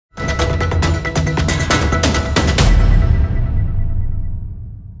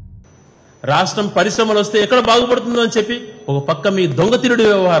రాష్ట్రం పరిశ్రమలు వస్తే ఎక్కడ బాగుపడుతుందో అని చెప్పి ఒక పక్క మీ దొంగతిరుడు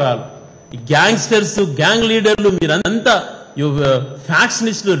వ్యవహారాలు, ఈ గ్యాంగ్స్టర్స్, గ్యాంగ్ లీడర్లు, మీరంతా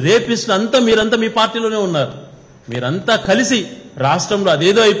ఫ్యాక్షనిస్టులు, రేపిస్టులు అంతా మీరంతా మీ పార్టీలోనే ఉన్నారు. మీరంతా కలిసి రాష్ట్రంలో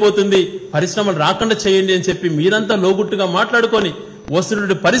అదేదో అయిపోతుంది, పరిశ్రమలు రాకుండా చేయండి అని చెప్పి మీరంతా లోగుట్టుగా మాట్లాడుకొని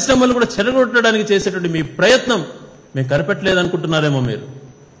వస్తున్నటువంటి పరిశ్రమలు కూడా చెడగొట్టడానికి చేసేటువంటి మీ ప్రయత్నం మేము కనిపెట్టలేదనుకుంటున్నారేమో. మీరు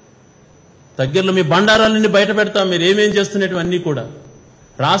దగ్గరలో మీ బండారాలన్నీ బయట పెడతాం, మీరు ఏమేం చేస్తున్నటువన్నీ కూడా.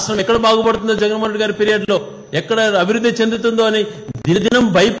 రాష్ట్రం ఎక్కడ బాగుపడుతుందో, జగన్మోహన్ రెడ్డి గారి పీరియడ్ లో ఎక్కడ అభివృద్ధి చెందుతుందో అని దినదినం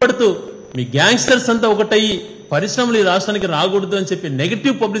భయపడుతూ మీ గ్యాంగ్స్టర్స్ అంతా ఒకటయ్యి పరిశ్రమలు ఈ రాష్ట్రానికి రాకూడదు అని చెప్పి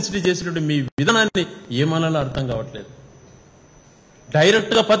నెగిటివ్ పబ్లిసిటీ చేసినటువంటి మీ విధానాన్ని ఏమనాలో అర్థం కావట్లేదు.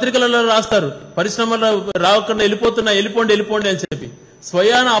 డైరెక్ట్ గా పత్రికలలో రాస్తారు, పరిశ్రమలు రాకుండా వెళ్ళిపోండి అని చెప్పి.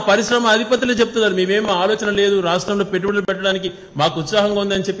 స్వయాన ఆ పరిశ్రమ అధిపతులే చెప్తున్నారు మేమేం ఆలోచన లేదు, రాష్ట్రంలో పెట్టుబడులు పెట్టడానికి మాకు ఉత్సాహంగా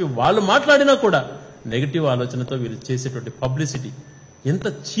ఉందని చెప్పి వాళ్ళు మాట్లాడినా కూడా నెగిటివ్ ఆలోచనతో వీళ్ళు చేసేటువంటి పబ్లిసిటీ ఎంత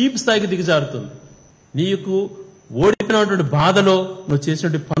చీప్ స్థాయికి దిగజారుతుంది. నీకు ఓడిపోయినటువంటి బాధలో నువ్వు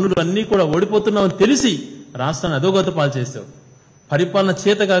చేసినటువంటి పనులు అన్నీ కూడా ఓడిపోతున్నావని తెలిసి రాష్ట్రాన్ని అధోగత పాలు చేసావు. పరిపాలన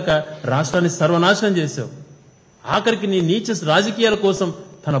చేతగాక రాష్ట్రాన్ని సర్వనాశనం చేసావు. ఆఖరికి నీ నీచ రాజకీయాల కోసం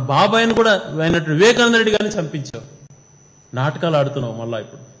తన బాబాయిని కూడా అయినట్టు వివేకానంద రెడ్డి గారిని చంపించావు. నాటకాలు ఆడుతున్నావు మళ్ళా.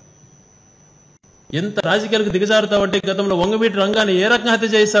 ఇప్పుడు ఎంత రాజకీయాలకు దిగజారుతావంటే గతంలో వంగవీటి రంగాన్ని ఏ రకంగా హత్య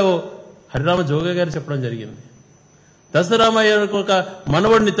చేశావో హరిరామ జోగయ్య గారు చెప్పడం జరిగింది. దశరామయ్య ఒక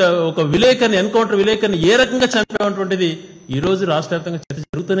మనవడిని, ఒక విలేకరిని, ఎన్కౌంటర్ విలేకరిని ఏ రకంగా చంపేటువంటిది ఈ రోజు రాష్ట్ర వ్యాప్తంగా చర్చ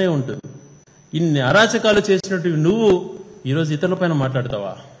జరుగుతూనే ఉంటుంది. ఇన్ని అరాచకాలు చేసినట్టు నువ్వు ఈరోజు ఇతరుల పైన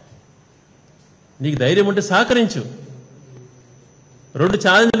మాట్లాడతావా? నీకు ధైర్యం ఉంటే సహకరించు, 2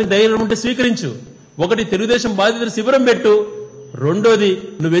 ఛాలెంజ్లకు ధైర్యం ఉంటే స్వీకరించు. ఒకటి, తెలుగుదేశం బాధితులు శిబిరం పెట్టు. రెండోది,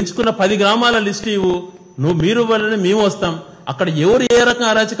 నువ్వు ఎంచుకున్న 10 గ్రామాల లిస్టు ఇవ్వు. మీరు వాళ్ళని మేము వస్తాం, అక్కడ ఎవరు ఏ రకంగా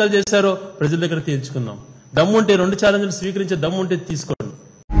అరాచకాలు చేశారో ప్రజల దగ్గర తేల్చుకుందాం. దమ్ముంటే 2 ఛాలెంజ్లు స్వీకరించే దమ్ముంటే తీసుకోండి.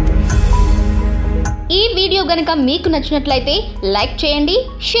 ఈ వీడియో గనుక మీకు నచ్చినట్లయితే లైక్ చేయండి,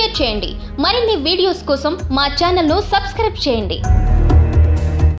 షేర్ చేయండి. మరిన్ని వీడియోస్ కోసం మా ఛానల్ను సబ్స్క్రైబ్ చేయండి.